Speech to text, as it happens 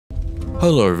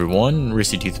Hello everyone,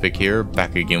 Risky Toothpick here,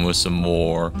 back again with some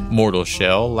more Mortal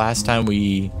Shell. Last time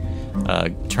we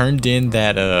turned in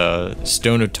that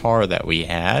stone of tar that we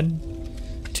had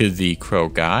to the crow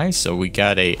guy, so we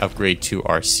got a upgrade to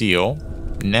our seal.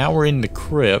 Now we're in the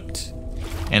crypt,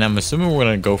 and I'm assuming we're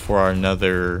gonna go for our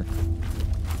another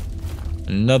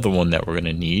one that we're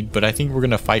gonna need, but I think we're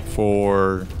gonna fight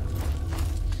for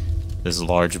this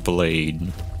large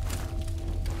blade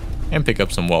and pick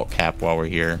up some welt cap while we're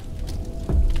here.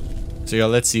 So yeah,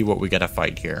 let's see what we gotta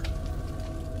fight here.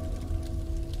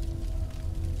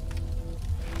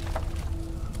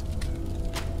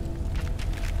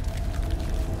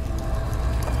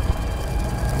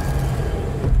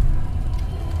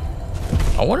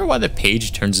 I wonder why the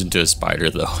page turns into a spider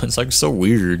though. It's like so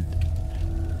weird.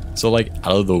 So like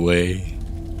out of the way.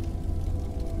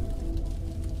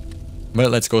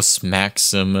 But let's go smack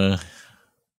some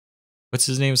what's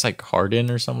his name? It's like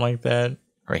Hardin or something like that.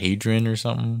 Or Hadrian or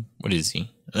something? What is he?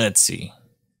 Let's see.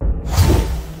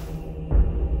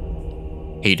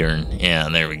 Hadrian. Yeah,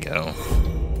 there we go.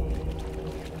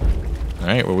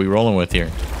 Alright, what are we rolling with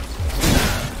here?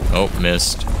 Oh,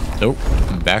 missed. Nope.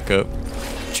 Back up.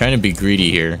 Trying to be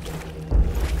greedy here.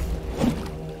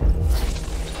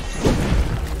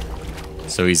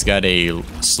 So he's got a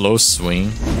slow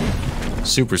swing.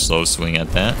 Super slow swing at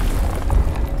that.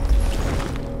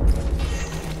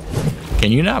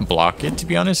 Can you not block it, to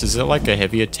be honest? Is it like a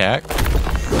heavy attack?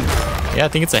 Yeah, I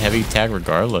think it's a heavy attack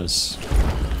regardless.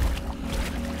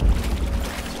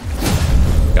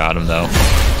 Got him, though.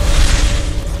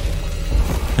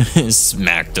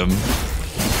 Smacked him.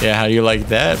 Yeah, how do you like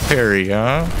that parry,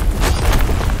 huh?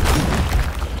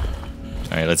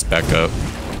 Alright, let's back up.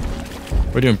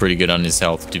 We're doing pretty good on his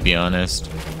health, to be honest.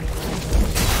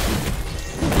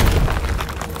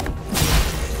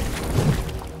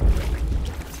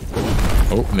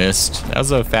 Oh, missed. That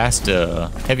was a fast,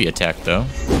 heavy attack, though.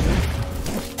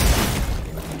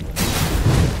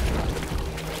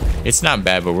 It's not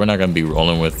bad, but we're not going to be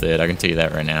rolling with it. I can tell you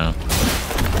that right now.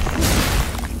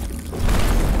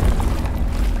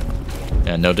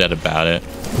 Yeah, no doubt about it.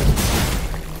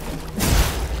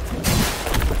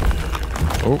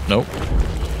 Oh, nope.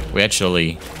 We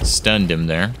actually stunned him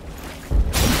there.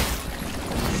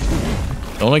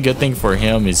 The only good thing for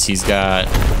him is he's got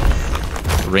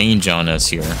range on us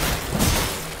here.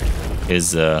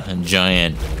 His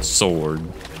giant sword.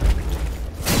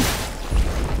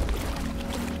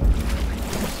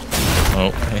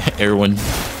 Oh, everyone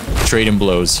trading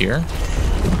blows here.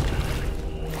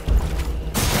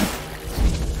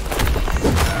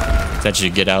 That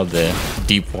should get out of the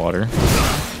deep water.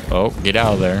 Oh, get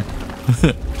out of there.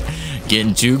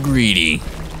 Getting too greedy.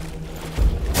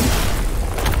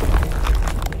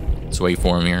 Let's wait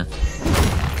for him here.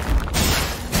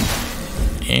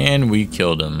 And we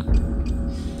killed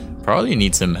him. Probably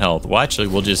need some health. Well, actually,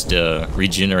 we'll just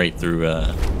regenerate through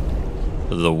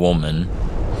the woman.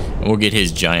 And we'll get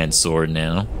his giant sword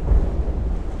now.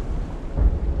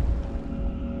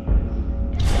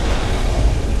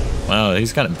 Wow,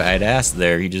 he's kind of badass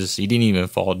there. He didn't even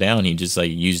fall down. He just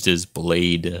like used his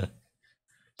blade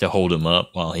to hold him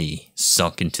up while he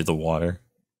sunk into the water.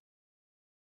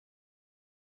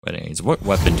 But anyways, what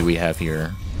weapon do we have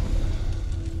here?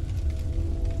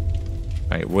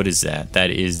 Alright, what is that? That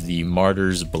is the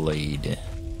Martyr's Blade.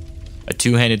 A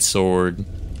two-handed sword,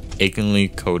 achingly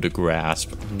cold to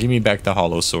grasp. Give me back the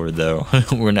hollow sword, though.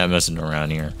 We're not messing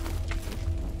around here.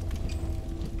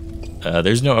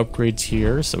 There's no upgrades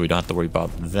here, so we don't have to worry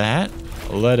about that.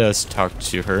 Let us talk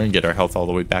to her and get our health all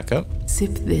the way back up.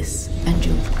 Sip this, and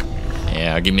you'll...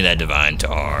 Yeah, give me that divine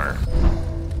tar.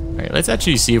 Alright, let's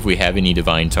actually see if we have any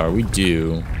divine tar. We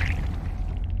do.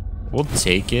 We'll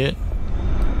take it.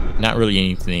 Not really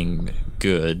anything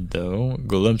good, though.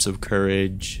 Glimpse of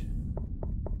courage.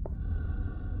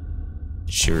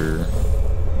 Sure.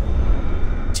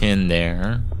 10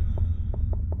 there.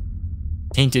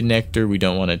 Tainted nectar we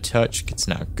don't want to touch. It's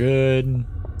not good.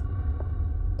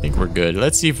 I think we're good.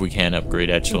 Let's see if we can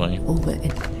upgrade, actually. What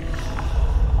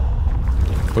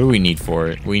do we need for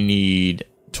it? We need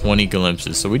 20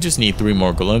 glimpses. So we just need 3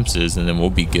 more glimpses and then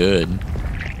we'll be good.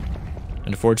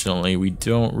 Unfortunately, we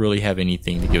don't really have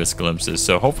anything to give us glimpses,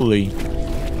 so hopefully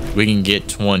we can get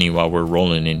 20 while we're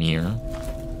rolling in here.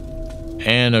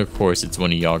 And of course, it's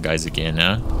one of y'all guys again,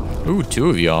 huh? Ooh,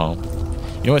 2 of y'all.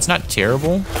 You know, it's not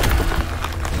terrible.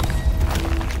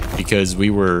 Because we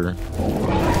were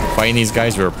fighting these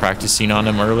guys, we were practicing on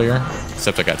them earlier.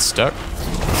 Except I got stuck.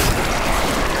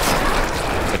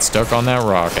 Got stuck on that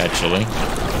rock, actually.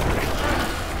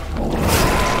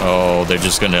 Oh, they're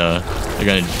just gonna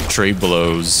trade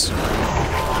blows.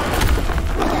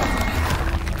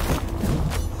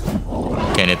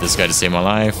 Can't hit this guy to save my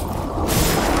life.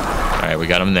 Alright, we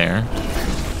got him there.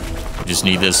 We just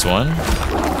need this one.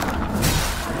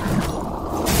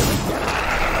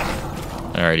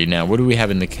 Alrighty, now what do we have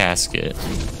in the casket?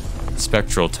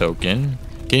 Spectral token.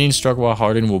 Getting struck while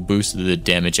hardened will boost the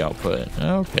damage output.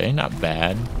 Okay, not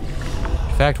bad.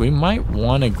 In fact, we might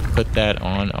want to put that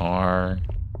on our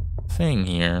thing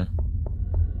here.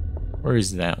 Where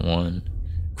is that one?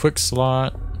 Quick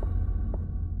slot.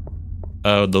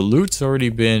 The loot's already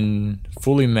been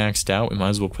fully maxed out. We might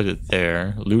as well put it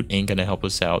there. Loot ain't gonna help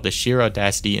us out. The sheer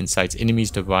audacity incites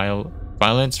enemies to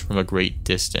violence from a great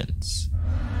distance.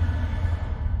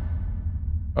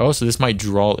 Oh, so this might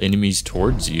draw enemies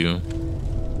towards you.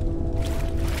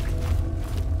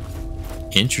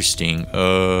 Interesting.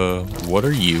 What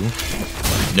are you?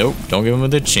 Nope, don't give him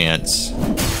the chance.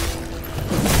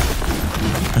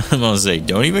 I'm gonna say,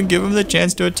 don't even give him the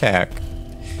chance to attack.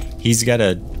 He's got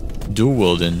a dual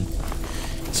wielding,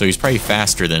 so he's probably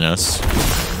faster than us.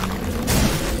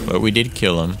 But we did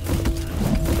kill him.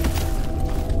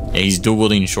 Yeah, he's dual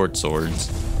wielding short swords.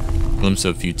 Glimpse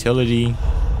of futility.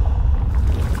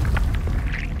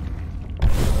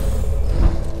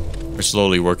 We're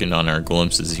slowly working on our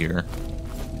glimpses here.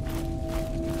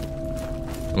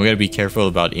 And we gotta be careful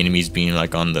about enemies being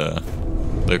like on the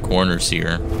corners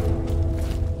here.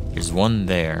 There's one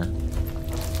there.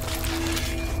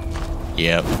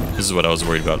 Yep, this is what I was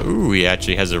worried about. Ooh, he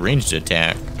actually has a ranged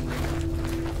attack.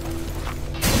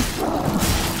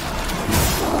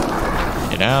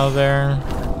 Get out of there.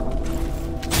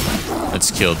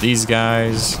 Let's kill these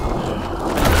guys.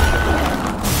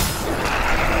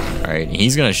 Alright,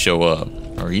 he's gonna show up.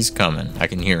 Or he's coming. I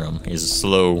can hear him. His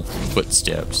slow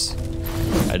footsteps.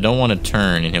 I don't want to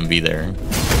turn and him be there.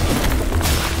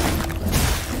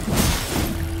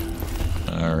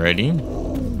 Alrighty.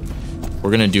 We're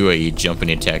gonna do a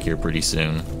jumping attack here pretty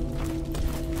soon.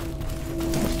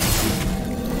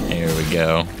 There we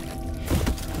go.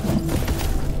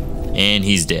 And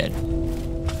he's dead.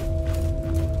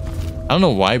 I don't know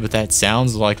why, but that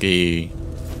sounds like an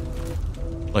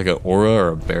aura or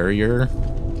a barrier,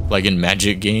 like in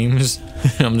magic games.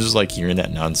 I'm just like hearing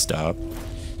that nonstop.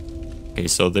 Okay,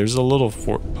 so there's a little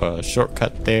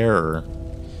shortcut there, or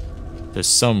there's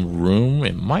some room.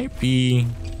 It might be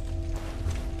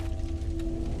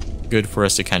good for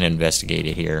us to kind of investigate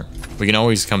it here. We can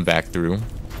always come back through.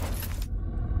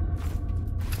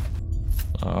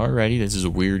 Alrighty, this is a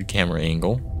weird camera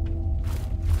angle.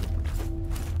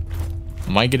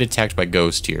 Might get attacked by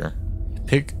ghost here.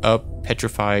 Pick up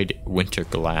petrified winter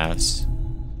glass.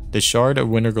 The shard of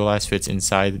winter glass fits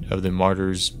inside of the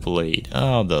martyr's blade.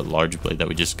 Oh, the large blade that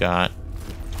we just got.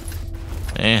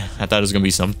 I thought it was gonna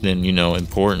be something, you know,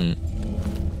 important.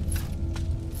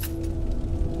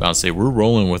 I'll say we're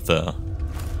rolling with a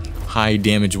high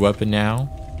damage weapon now.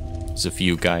 There's a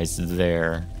few guys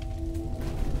there.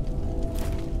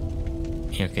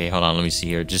 Okay, hold on, let me see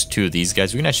here. Just two of these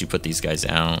guys. We can actually put these guys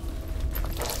out.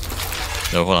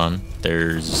 No, hold on.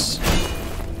 There's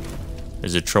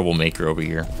a troublemaker over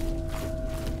here.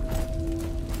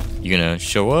 You gonna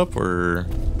show up, or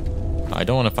I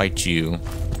don't want to fight you.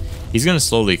 He's gonna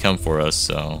slowly come for us,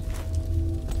 so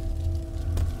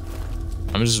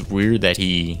I'm just weird that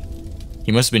he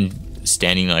must have been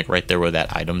standing like right there where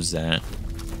that item's at.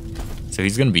 So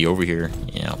he's gonna be over here.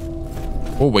 Yeah,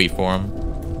 we'll wait for him.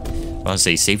 I'll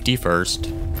say safety first.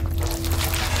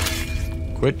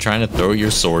 Quit trying to throw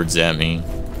your swords at me.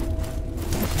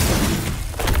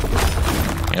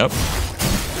 Yep.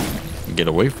 Get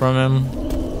away from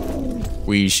him.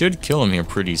 We should kill him here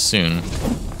pretty soon.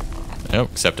 Nope,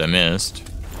 except I missed.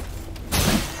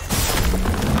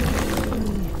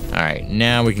 Alright,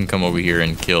 now we can come over here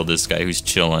and kill this guy who's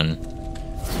chilling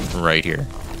right here.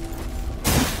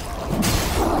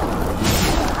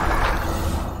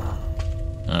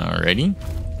 Alrighty.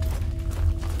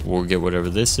 We'll get whatever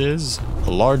this is.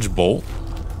 A large bolt.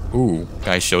 Ooh,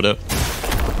 guy showed up.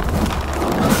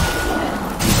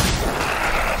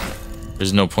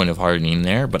 There's no point of hardening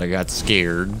there, but I got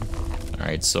scared.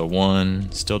 Alright, so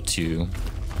one, still two.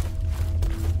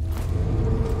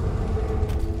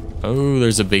 Oh,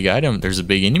 there's a big item. There's a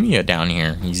big enemy down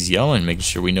here. He's yelling, making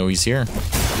sure we know he's here.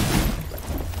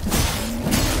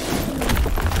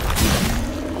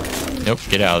 Nope,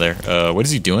 get out of there. What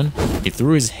is he doing? He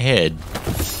threw his head.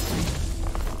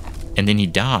 And then he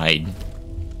died.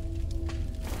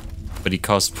 But he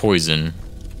caused poison.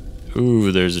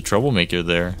 Ooh, there's a troublemaker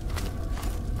there.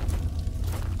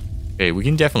 Okay, we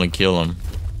can definitely kill him.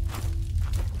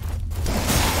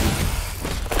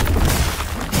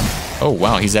 Oh,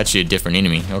 wow, he's actually a different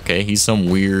enemy. Okay, he's some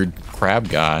weird crab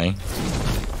guy.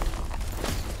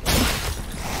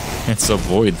 Let's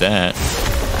avoid that.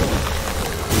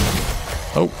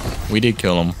 Oh, we did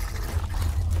kill him.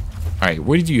 Alright,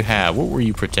 what did you have? What were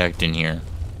you protecting here?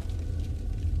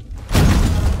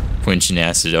 Quenching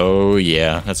acid. Oh,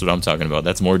 yeah. That's what I'm talking about.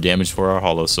 That's more damage for our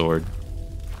hollow sword.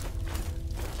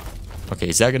 Okay,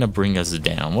 is that going to bring us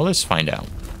down? Well, let's find out.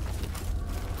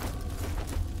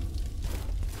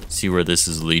 See where this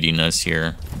is leading us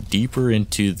here. Deeper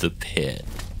into the pit.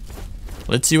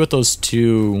 Let's see what those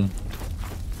two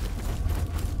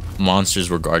monsters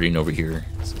were guarding over here.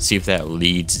 See if that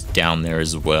leads down there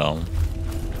as well.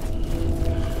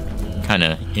 Kind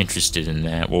of interested in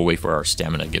that. We'll wait for our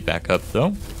stamina to get back up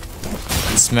though.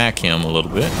 Smack him a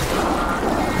little bit.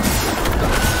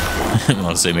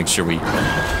 I'll say make sure we...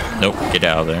 Nope, get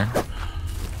out of there.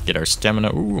 Get our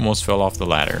stamina. Ooh, almost fell off the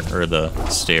ladder. Or the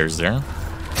stairs there.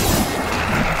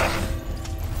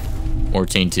 Or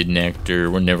tainted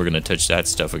nectar. We're never going to touch that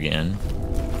stuff again.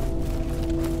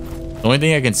 The only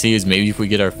thing I can see is maybe if we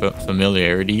get our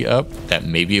familiarity up, that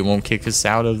maybe it won't kick us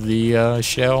out of the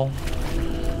shell.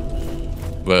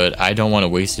 But I don't want to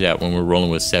waste it out when we're rolling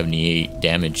with 78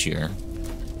 damage here.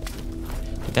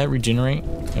 Did that regenerate?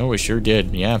 Oh, it sure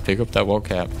did. Yeah, pick up that wall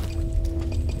cap.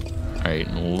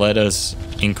 Alright, let us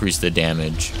increase the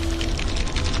damage.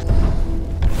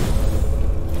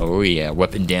 Oh yeah,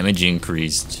 weapon damage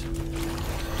increased.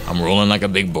 I'm rolling like a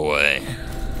big boy.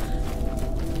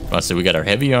 So we got our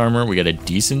heavy armor, we got a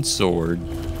decent sword.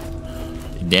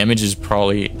 Damage is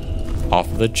probably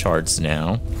off the charts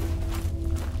now.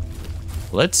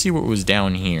 Let's see what was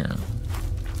down here.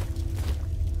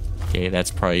 Okay,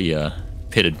 that's probably a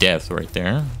pit of death right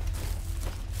there.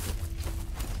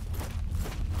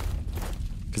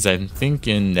 Because I'm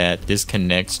thinking that this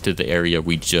connects to the area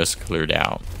we just cleared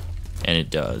out. And it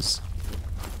does.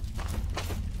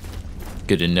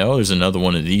 Good to know. There's another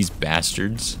one of these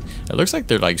bastards. It looks like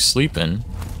they're like sleeping.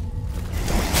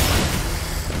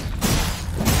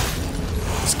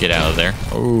 Let's get out of there.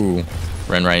 Oh,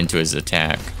 ran right into his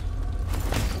attack.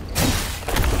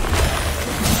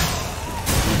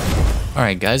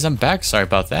 Alright guys, I'm back. Sorry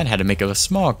about that. Had to make a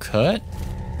small cut.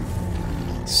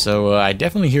 So I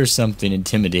definitely hear something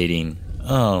intimidating.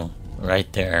 Oh,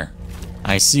 right there.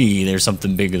 I see. There's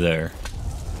something big there.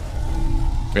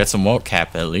 We got some wall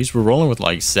cap at least. We're rolling with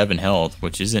like 7 health,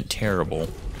 which isn't terrible.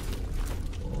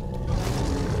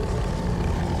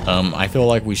 I feel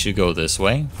like we should go this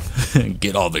way.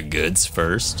 Get all the goods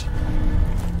first.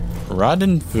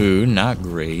 Rotten food, not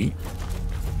great.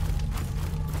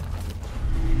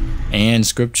 And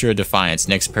Scripture of Defiance.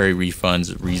 Next parry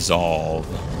refunds resolve.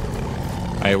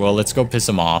 Alright, well, let's go piss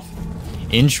him off.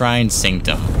 Enshrined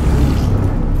Sanctum.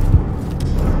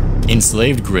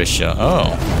 Enslaved Grisha.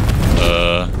 Oh.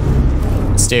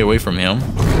 Stay away from him.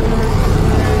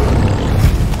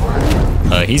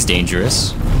 He's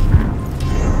dangerous.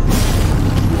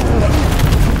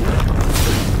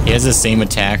 He has the same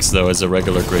attacks, though, as a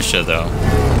regular Grisha, though.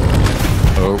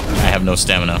 Oh, I have no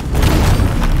stamina.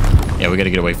 Yeah, we gotta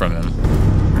get away from him.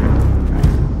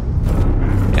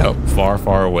 Yep, far,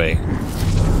 far away.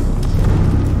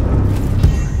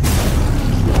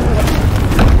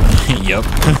 Yep.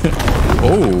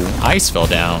 Oh, ice fell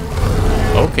down.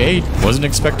 Okay, wasn't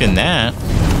expecting that.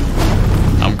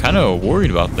 I'm kind of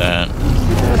worried about that.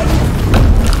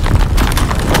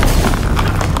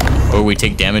 Oh, we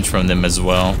take damage from them as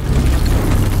well.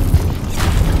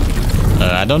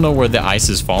 I don't know where the ice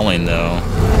is falling, though.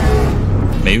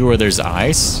 Maybe where there's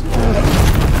ice?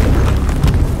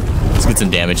 Let's get some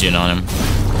damage in on him.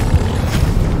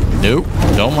 Nope,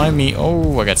 don't mind me.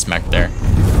 Oh, I got smacked there.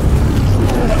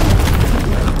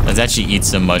 Let's actually eat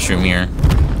some mushroom here.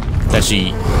 Let's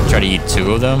actually try to eat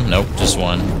 2 of them. Nope, just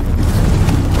 1.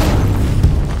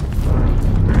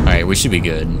 Alright, we should be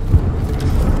good.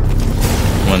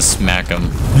 One smack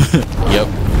him. Yep,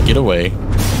 get away.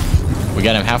 We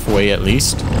got him halfway at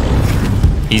least.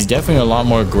 He's definitely a lot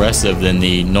more aggressive than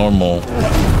the normal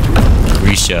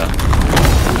Grisha.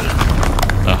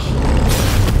 Ugh.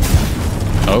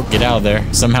 Oh, get out of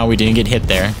there. Somehow we didn't get hit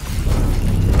there.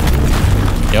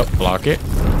 Yep, block it.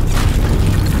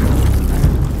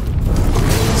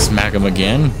 Smack him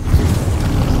again.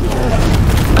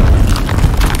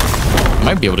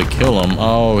 Might be able to kill him.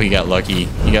 Oh, he got lucky.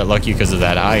 He got lucky because of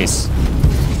that ice.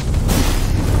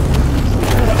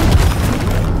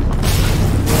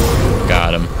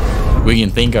 Got him. We can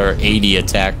thank our 80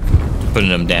 attack putting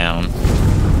him down.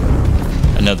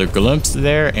 Another glimpse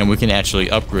there, and we can actually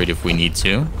upgrade if we need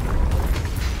to,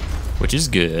 which is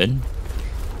good.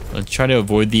 Let's try to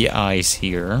avoid the ice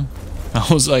here. I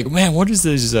was like, man, what is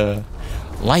this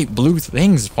light blue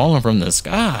things falling from the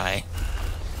sky?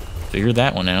 Figure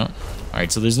that one out.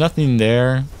 Alright, so there's nothing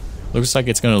there. Looks like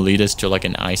it's going to lead us to like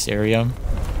an ice area.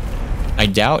 I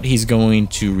doubt he's going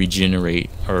to regenerate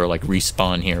or like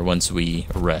respawn here once we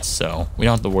rest, so we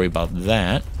don't have to worry about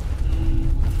that.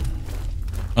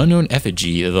 Unknown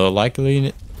effigy, the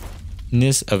likeliness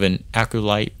of an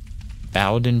acolyte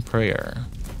bowed in prayer.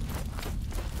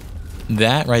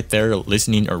 That right there,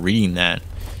 listening or reading that,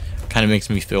 kind of makes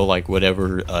me feel like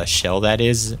whatever shell that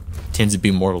is tends to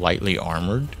be more lightly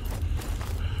armored.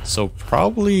 So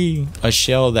probably a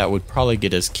shell that would probably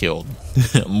get us killed,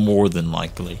 more than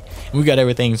likely. We got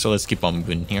everything, so let's keep on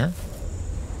moving here.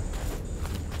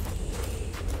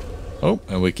 Oh,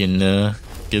 and we can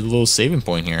get a little saving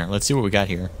point here. Let's see what we got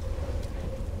here.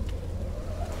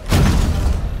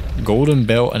 Golden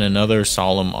belt and another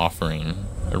solemn offering.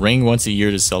 A ring once a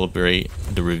year to celebrate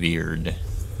the revered.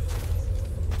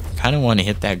 Kind of want to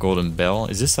hit that golden bell.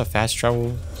 Is this a fast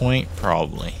travel point?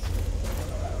 Probably.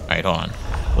 Alright, hold on.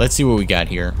 Let's see what we got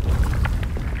here.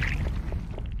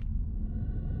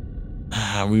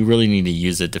 We really need to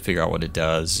use it to figure out what it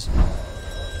does.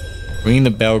 Ringing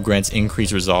the bell grants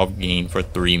increased resolve gain for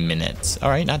 3 minutes.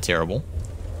 Alright, not terrible.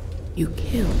 You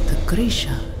killed the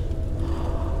Grisha.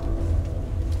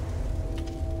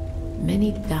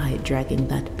 Many died dragging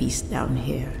that beast down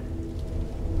here.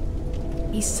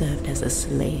 He served as a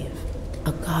slave,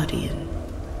 a guardian,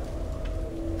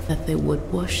 that they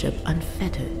would worship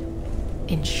unfettered,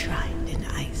 enshrined in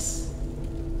ice.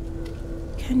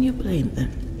 Can you blame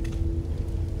them?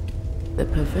 The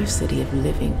perversity of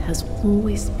living has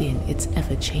always been its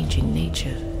ever-changing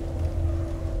nature.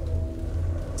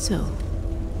 So,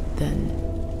 then,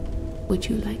 would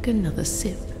you like another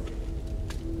sip?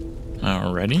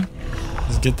 Alrighty.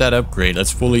 Let's get that upgrade.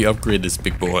 Let's fully upgrade this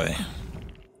big boy.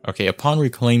 Okay, upon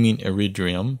reclaiming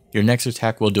Iridium, your next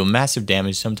attack will do massive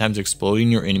damage, sometimes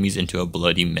exploding your enemies into a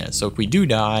bloody mess. So if we do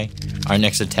die, our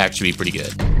next attack should be pretty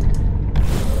good.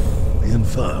 The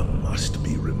infirm must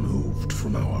be removed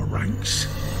from our ranks.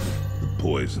 The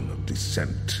poison of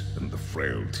dissent and the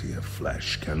frailty of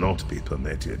flesh cannot be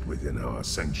permitted within our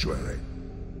sanctuary.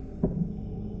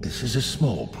 This is a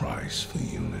small price for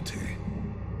unity,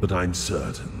 but I'm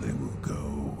certain they will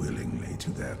go willingly to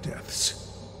their deaths.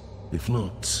 If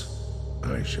not,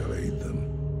 I shall aid them.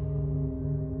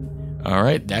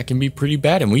 Alright, that can be pretty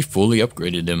bad, and we fully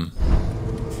upgraded him.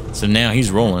 So now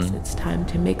he's rolling. It's time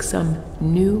to make some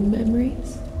new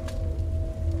memories?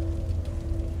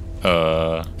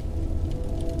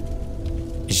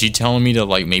 Is she telling me to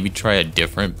like maybe try a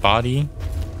different body?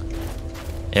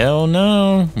 Hell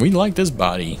no, we like this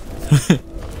body.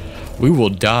 We will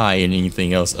die in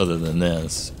anything else other than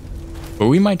this. But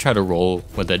we might try to roll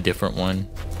with a different one.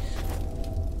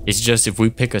 It's just if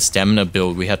we pick a stamina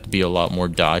build, we have to be a lot more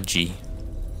dodgy.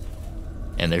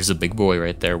 And there's a big boy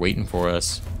right there waiting for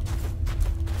us.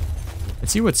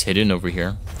 Let's see what's hidden over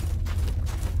here.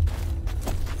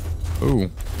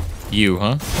 Ooh, you,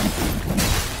 huh?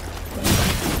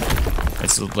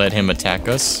 Let's let him attack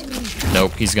us.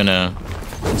 Nope, he's gonna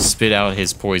spit out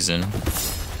his poison.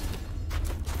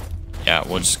 Yeah,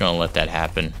 we're just gonna let that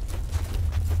happen.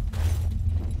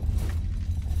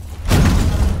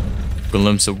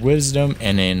 Glimpse of wisdom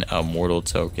and an immortal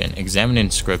token. Examine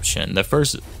inscription. The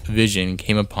first vision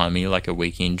came upon me like a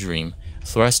waking dream.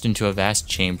 Thrust into a vast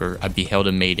chamber, I beheld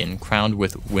a maiden crowned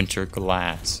with winter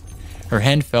glass. Her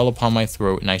hand fell upon my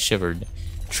throat and I shivered.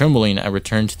 Trembling, I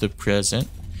returned to the present,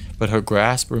 but her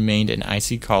grasp remained an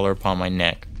icy collar upon my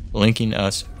neck, linking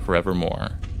us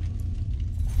forevermore.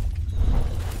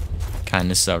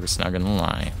 Kinda sucks, not gonna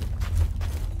lie.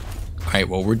 Alright,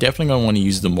 well, we're definitely gonna want to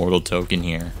use the mortal token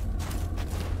here,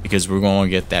 because we're going to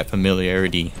get that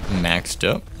familiarity maxed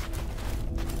up.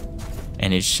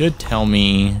 And it should tell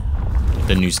me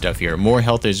the new stuff here. More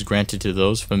health is granted to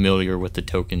those familiar with the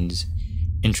token's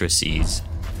intricacies.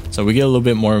 So we get a little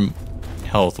bit more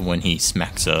health when he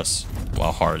smacks us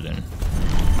while hardened.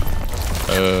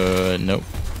 Nope.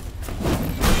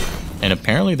 And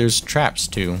apparently there's traps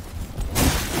too.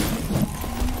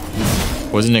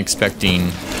 Wasn't expecting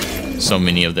so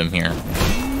many of them here.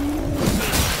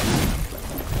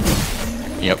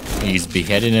 Yep, he's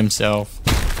beheaded himself.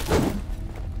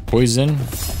 Poison.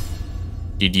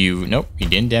 Did you... Nope, he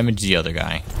didn't damage the other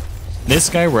guy. This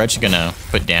guy we're actually gonna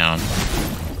put down.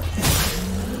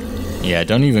 Yeah,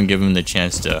 don't even give him the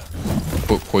chance to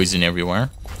put poison everywhere.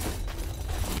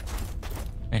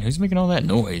 Man, who's making all that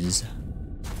noise?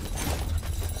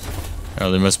 Oh,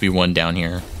 there must be one down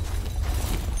here.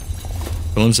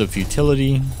 Glimpse of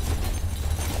futility.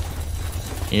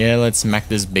 Yeah, let's smack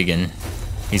this biggin.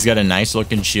 He's got a nice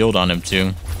looking shield on him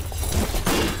too.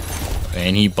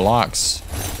 And he blocks.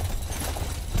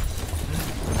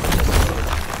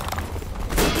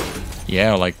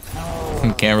 Yeah, like,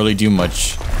 can't really do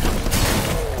much.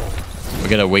 We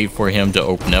gotta wait for him to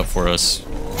open up for us.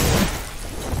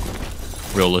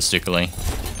 Realistically.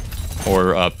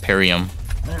 Or parry him.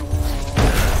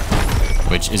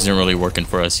 Which isn't really working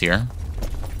for us here.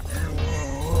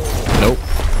 Nope.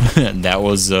 That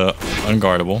was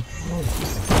unguardable.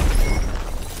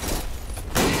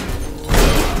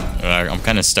 I'm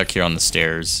kind of stuck here on the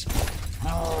stairs.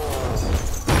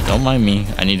 Don't mind me.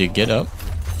 I need to get up.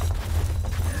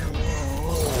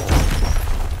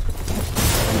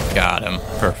 Got him.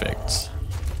 Perfect.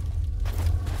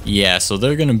 Yeah, so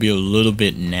they're going to be a little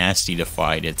bit nasty to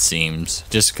fight, it seems.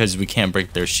 Just because we can't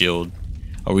break their shield.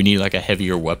 Or we need like a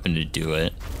heavier weapon to do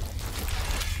it.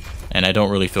 And I don't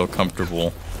really feel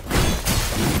comfortable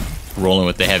rolling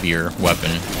with the heavier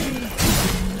weapon.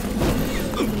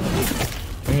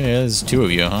 Yeah, there's two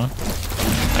of you, huh?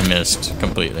 I missed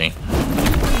completely.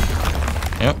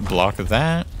 Yep, block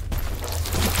that.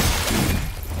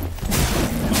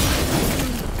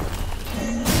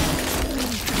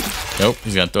 Nope,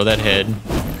 he's gonna throw that head.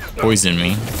 Poison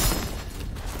me.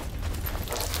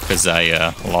 Because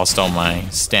I lost all my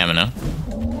stamina.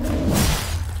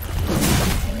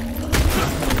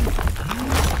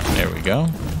 There we go.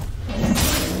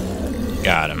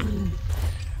 Got him.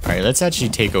 Alright, let's actually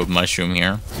take a mushroom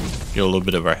here. Get a little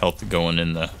bit of our health going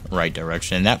in the right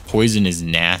direction. And that poison is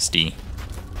nasty.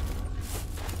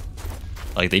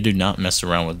 Like, they do not mess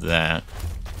around with that.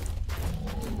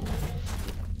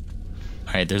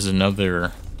 Alright, there's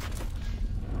another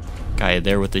guy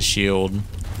there with the shield.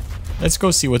 Let's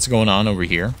go see what's going on over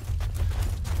here.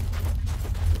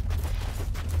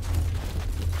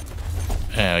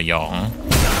 Y'all, huh?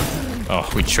 Oh,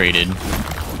 we traded.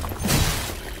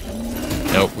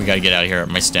 Nope, we gotta get out of here.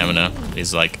 My stamina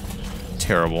is, like,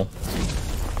 terrible.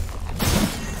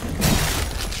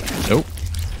 Nope.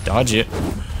 Dodge it.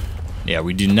 Yeah,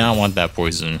 we do not want that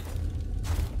poison.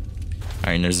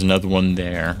 Alright, and there's another one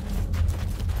there.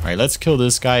 Alright, let's kill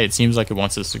this guy. It seems like it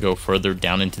wants us to go further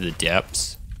down into the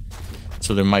depths.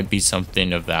 So there might be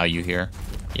something of value here.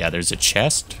 Yeah, there's a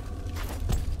chest.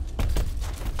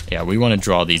 Yeah, we want to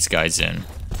draw these guys in.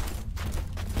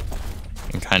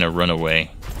 And kind of run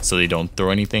away. So they don't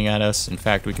throw anything at us. In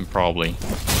fact, we can probably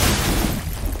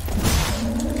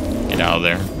get out of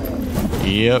there.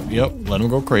 Yep, let them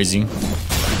go crazy.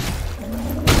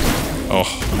 Oh.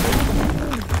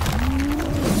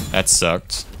 That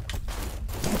sucked.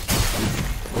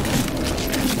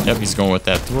 Yep, he's going with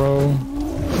that throw.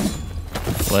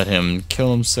 Let him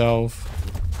kill himself.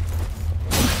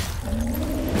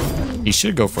 He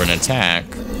should go for an attack.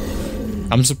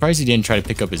 I'm surprised he didn't try to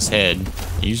pick up his head.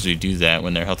 They usually do that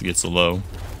when their health gets low.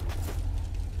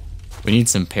 We need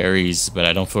some parries, but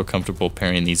I don't feel comfortable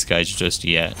parrying these guys just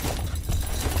yet.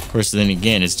 Of course, then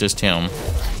again, it's just him.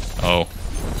 Oh.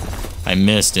 I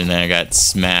missed and then I got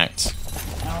smacked.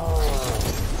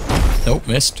 Nope,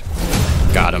 missed.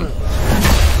 Got him.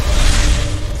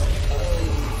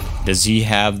 Does he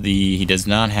have the... He does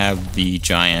not have the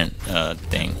giant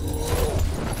thing.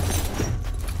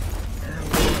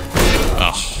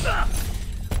 Ugh.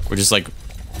 We're just like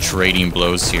trading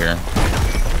blows here.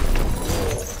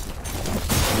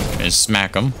 And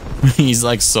smack him. He's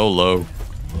like so low.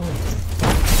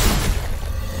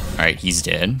 Alright, he's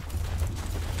dead.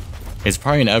 It's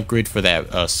probably an upgrade for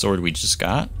that sword we just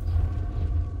got.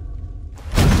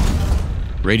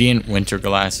 Radiant Winter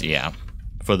Glass, yeah.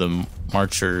 For the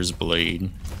Marcher's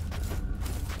Blade.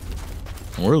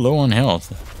 We're low on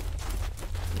health.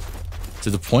 To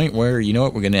the point where, you know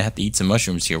what, we're gonna have to eat some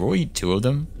mushrooms here. We'll eat 2 of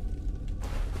them.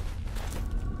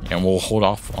 And we'll hold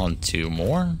off on 2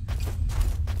 more.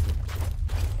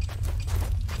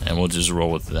 And we'll just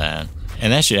roll with that.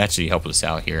 And that should actually help us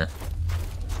out here.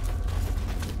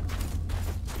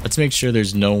 Let's make sure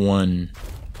there's no one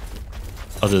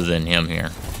other than him here.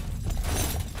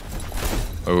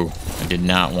 Oh, I did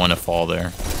not want to fall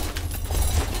there.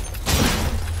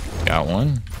 Got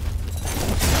one.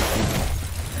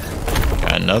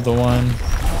 Got another one.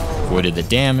 Avoided the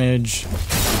damage.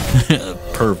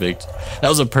 Perfect. That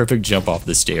was a perfect jump off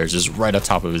the stairs, just right on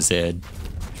top of his head.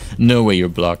 No way you're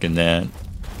blocking that.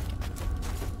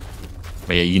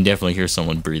 But yeah, you can definitely hear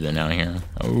someone breathing out here.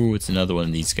 Oh, it's another one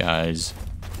of these guys.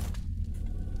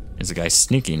 There's a guy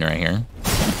sneaking right here.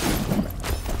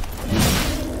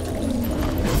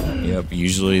 Yep,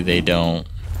 usually they don't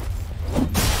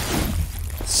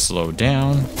slow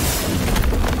down.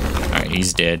 Alright,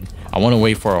 he's dead. I want to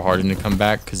wait for our harden to come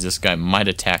back because this guy might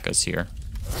attack us here.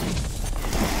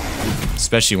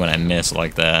 Especially when I miss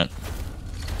like that.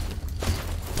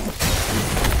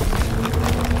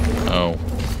 Oh.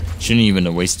 Shouldn't even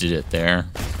have wasted it there.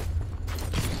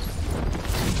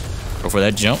 Go for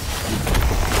that jump.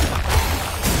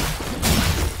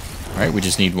 Alright, we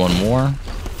just need one more.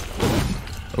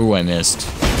 Ooh, I missed.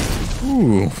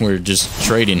 Ooh, we're just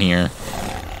trading here.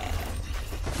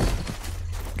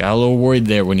 Got a little worried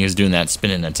there when he was doing that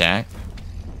spinning attack.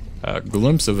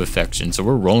 Glimpse of affection. So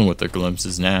we're rolling with the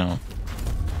glimpses now.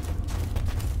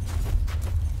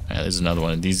 Yeah, there's another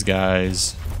one of these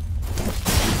guys.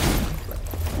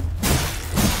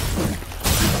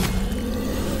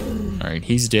 Alright,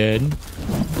 he's dead.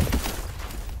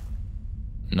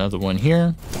 Another one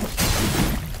here.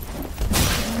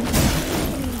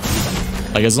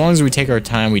 Like, as long as we take our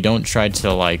time, we don't try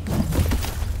to, like,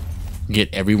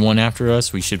 get everyone after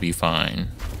us, we should be fine.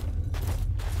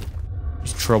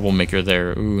 There's troublemaker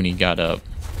there. Ooh, and he got up.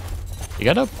 He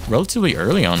got up relatively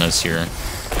early on us here.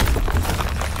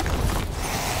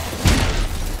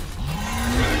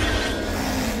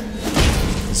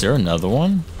 Is there another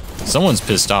one? Someone's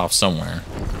pissed off somewhere.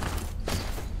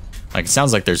 Like, it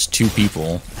sounds like there's two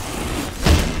people.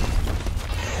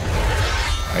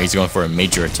 Alright, he's going for a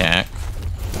major attack.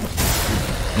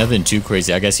 Nothing too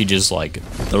crazy. I guess he just, like,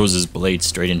 throws his blade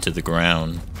straight into the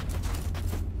ground.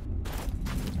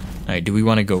 Alright, do we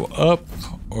want to go up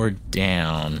or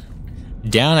down?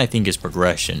 Down, I think, is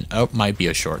progression. Up might be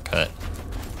a shortcut.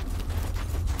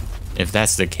 If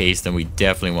that's the case, then we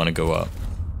definitely want to go up.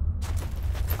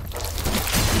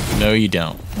 No, you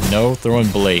don't. No throwing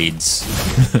blades.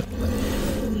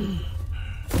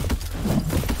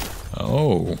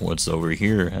 Oh, what's over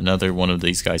here? Another one of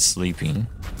these guys sleeping.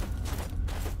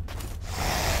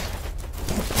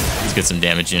 Let's get some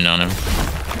damage in on him.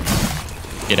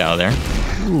 Get out of there.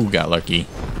 Ooh, got lucky.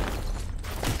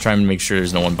 Trying to make sure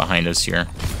there's no one behind us here.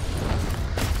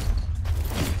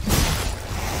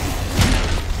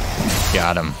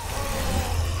 Got him.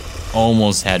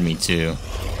 Almost had me too.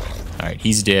 Alright,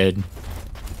 he's dead.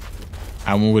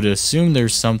 I would assume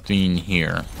there's something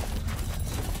here.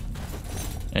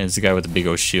 And it's the guy with the big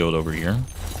old shield over here.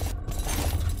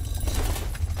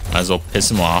 Might as well piss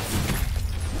him off.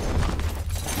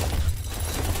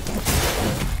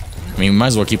 I mean, we might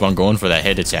as well keep on going for that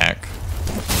head attack.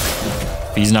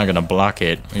 If he's not gonna block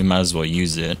it, we might as well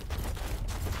use it.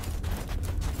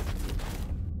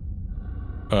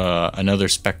 Another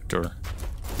Spectre.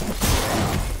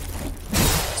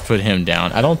 Let's put him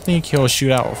down. I don't think he'll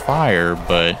shoot out fire,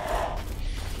 but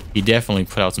he definitely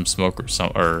put out some smoke or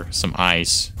some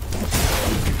ice.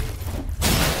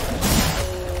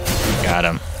 Got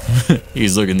him.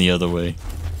 He's looking the other way.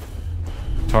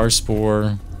 Tar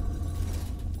Spore.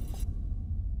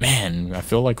 Man, I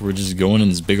feel like we're just going in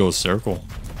this big old circle.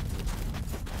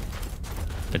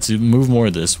 Let's move more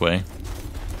this way.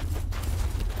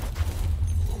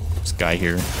 This guy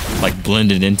here, like,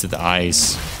 blended into the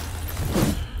ice.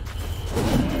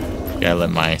 Gotta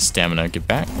let my stamina get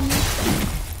back.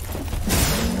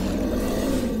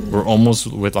 We're almost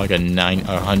with like a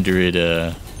 100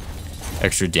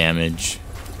 extra damage.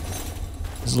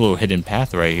 There's a little hidden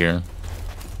path right here.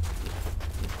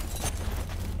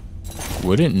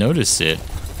 Wouldn't notice it.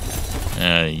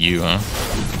 You, huh?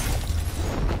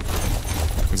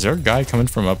 Is there a guy coming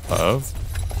from up above?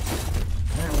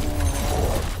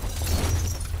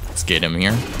 Let's get him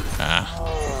here. Ah.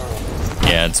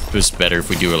 Yeah, it's just better if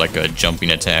we do like a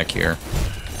jumping attack here.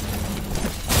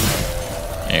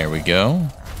 There we go.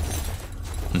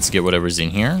 Let's get whatever's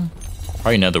in here.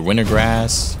 Probably another winter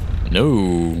grass.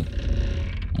 No.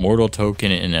 Mortal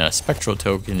token and a spectral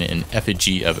token and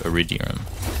effigy of iridium.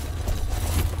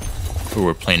 Who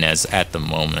we're playing as at the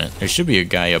moment. There should be a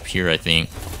guy up here, I think.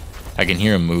 I can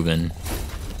hear him moving.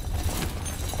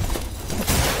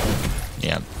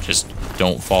 Yeah, just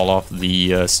don't fall off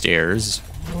the stairs.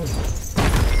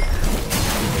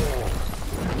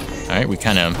 Alright, we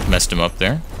kind of messed him up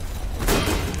there.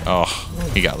 Oh,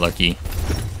 he got lucky.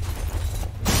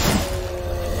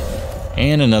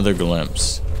 And another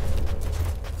glimpse.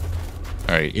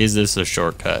 Alright, is this a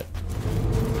shortcut?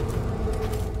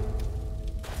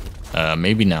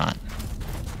 Maybe not.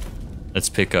 Let's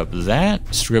pick up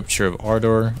that. Scripture of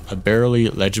Ardor, a barely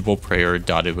legible prayer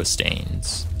dotted with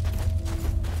stains.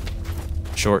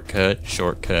 Shortcut,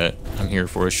 shortcut. I'm here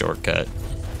for a shortcut.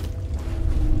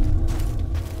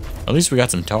 At least we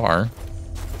got some tar.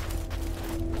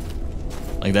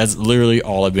 Like, that's literally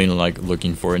all I've been, like,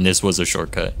 looking for, and this was a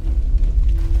shortcut.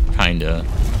 Kinda.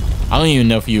 I don't even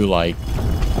know if you, like,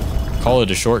 call it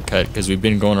a shortcut, because we've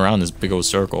been going around this big old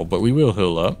circle, but we will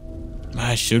heal up.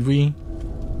 Should we?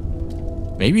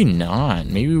 Maybe not.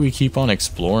 Maybe we keep on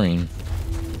exploring.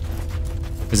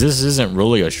 Because this isn't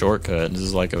really a shortcut. This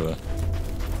is like a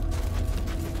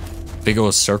big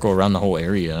old circle around the whole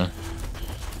area.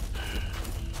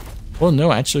 Well,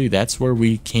 no, actually, that's where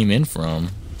we came in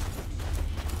from.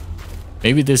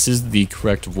 Maybe this is the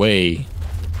correct way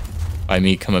by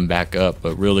me coming back up,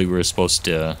 but really we're supposed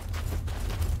to,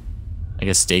 I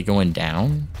guess, stay going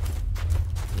down?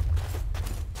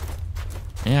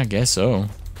 Yeah, I guess so.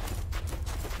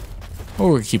 Well,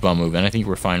 we'll keep on moving. I think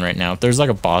we're fine right now. If there's like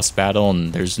a boss battle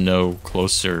and there's no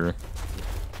closer...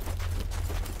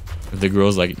 If the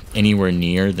girl's like anywhere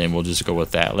near, then we'll just go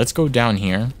with that. Let's go down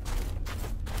here.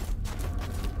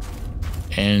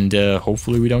 And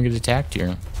hopefully we don't get attacked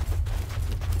here.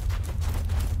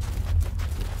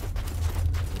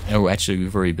 Oh, actually,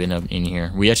 we've already been up in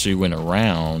here. We actually went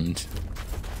around.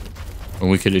 And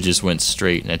we could have just went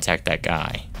straight and attacked that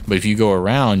guy. But if you go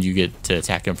around, you get to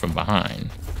attack him from behind.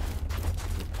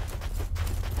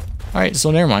 Alright,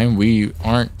 so never mind. We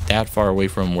aren't that far away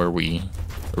from where we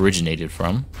originated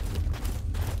from.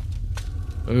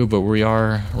 Oh, but we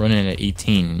are running at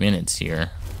 18 minutes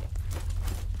here.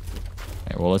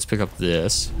 Alright, well, let's pick up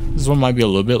this. This one might be a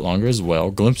little bit longer as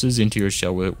well. Glimpses into your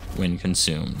shell when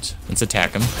consumed. Let's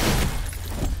attack him.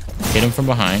 Hit him from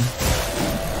behind.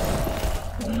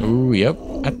 Ooh, yep.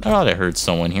 I thought I heard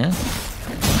someone here.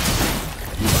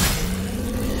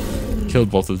 Killed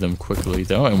both of them quickly,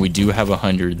 though. And we do have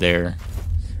 100 there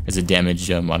as a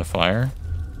damage modifier.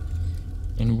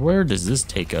 And where does this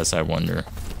take us, I wonder?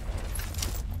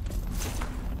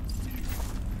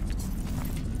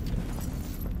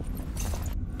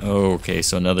 Okay,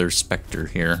 so another Spectre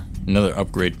here. Another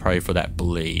upgrade probably for that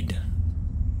blade.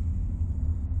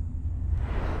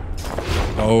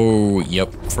 Oh,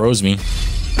 yep, froze me.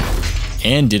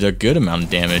 And did a good amount of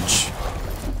damage.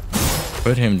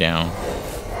 Put him down.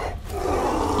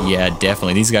 Yeah,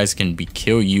 definitely. These guys can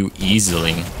kill you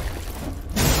easily.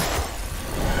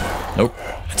 Nope.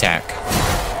 Attack.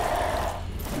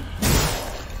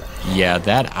 Yeah,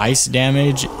 that ice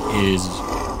damage is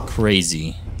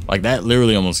crazy. Like, that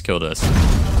literally almost killed us.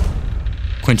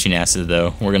 Quenching acid,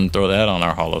 though. We're going to throw that on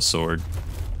our hollow sword.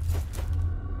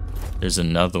 There's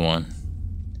another one.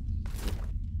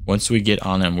 Once we get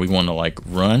on them, we want to, like,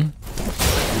 run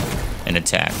and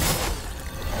attack.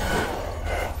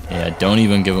 Yeah, don't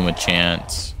even give them a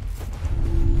chance.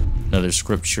 Another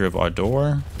scripture of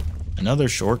Ardor. Another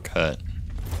shortcut.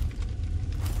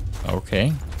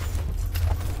 Okay.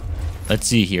 Let's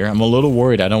see here. I'm a little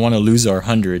worried. I don't want to lose our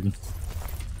 100.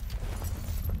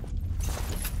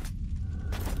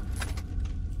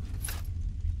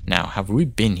 Now, have we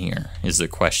been here, is the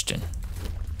question.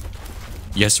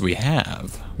 Yes, we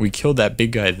have. We killed that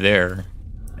big guy there,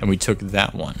 and we took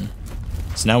that one.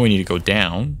 So now we need to go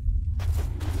down.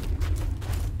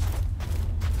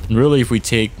 And really, if we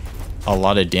take a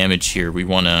lot of damage here, we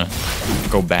want to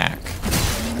go back.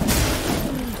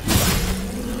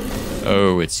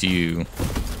 Oh, it's you.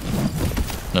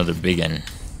 Another big one.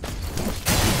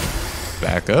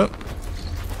 Back up.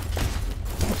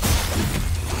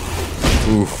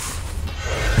 Oof.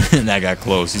 That got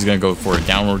close. He's going to go for a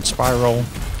downward spiral.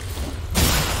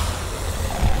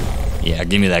 Yeah,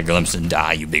 give me that glimpse and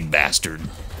die, you big bastard.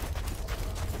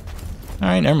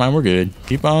 Alright, never mind. We're good.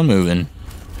 Keep on moving.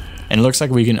 And it looks like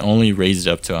we can only raise it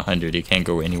up to 100. It can't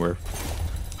go anywhere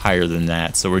higher than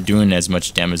that. So we're doing as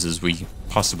much damage as we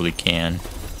possibly can.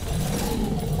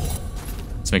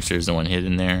 Let's make sure there's no one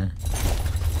hidden there.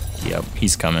 Yep,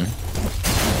 he's coming.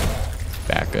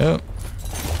 Back up.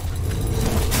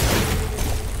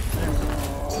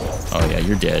 Oh yeah,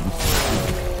 you're dead.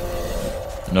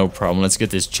 No problem. Let's get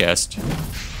this chest.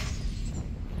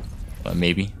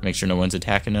 Maybe. Make sure no one's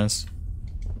attacking us.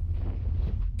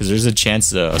 Because there's a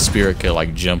chance a spirit could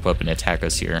like jump up and attack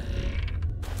us here.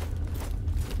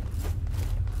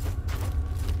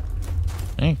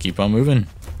 And keep on moving.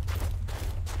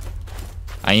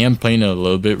 I am playing a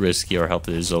little bit risky. Our health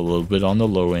is a little bit on the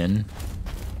low end.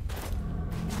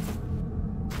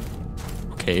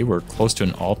 Okay, we're close to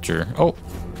an altar. Oh,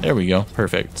 there we go.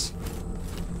 Perfect.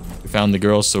 We found the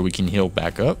girl so we can heal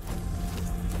back up.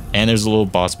 And there's a little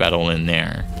boss battle in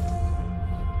there.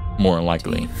 More than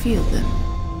likely. Feel them.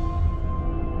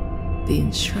 The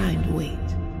enshrined wait,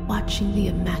 watching the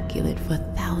Immaculate for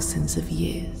thousands of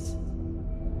years.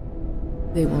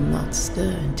 They will not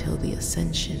stir until the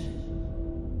Ascension.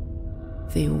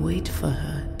 They wait for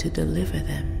her to deliver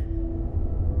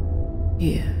them.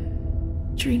 Here,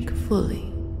 drink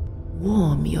fully.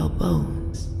 Warm your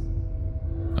bones.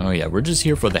 Oh yeah, we're just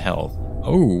here for the health.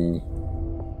 Oh.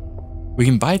 We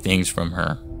can buy things from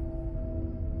her.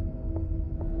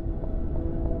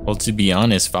 Well, to be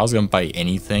honest, if I was gonna buy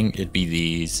anything, it'd be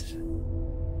these.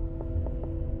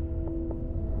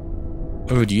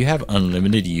 Oh, do you have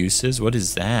unlimited uses? What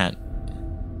is that?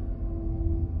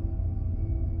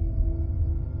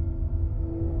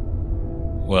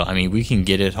 Well, I mean, we can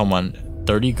get it. Hold on.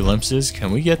 30 glimpses?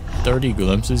 Can we get 30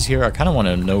 glimpses here? I kind of want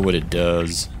to know what it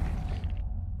does.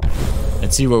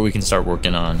 Let's see what we can start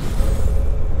working on.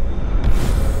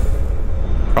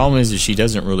 Problem is that she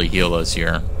doesn't really heal us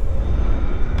here.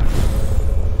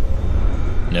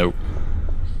 Nope.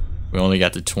 We only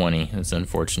got to 20. That's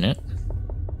unfortunate.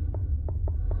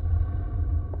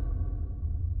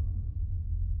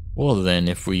 Well then,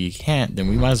 if we can't, then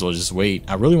we might as well just wait.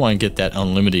 I really want to get that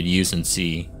unlimited use and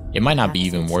see. It might not be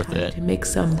even worth it. To make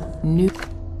some new.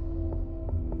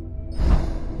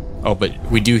 Oh, but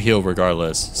we do heal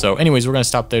regardless. So anyways, we're going to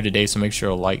stop there today. So make sure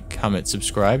to like, comment,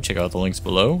 subscribe. Check out the links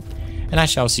below. And I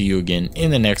shall see you again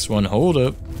in the next one. Hold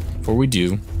up. Before we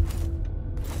do,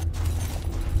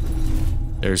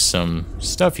 there's some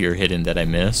stuff here hidden that I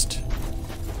missed.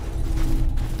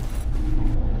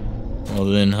 Well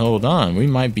then, hold on. We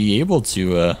might be able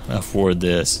to afford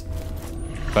this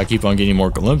if I keep on getting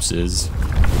more glimpses.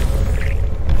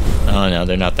 Oh no,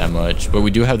 they're not that much. But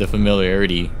we do have the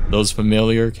familiarity. Those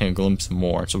familiar can glimpse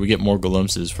more. So we get more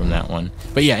glimpses from that one.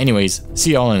 But yeah, anyways,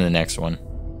 see y'all in the next one.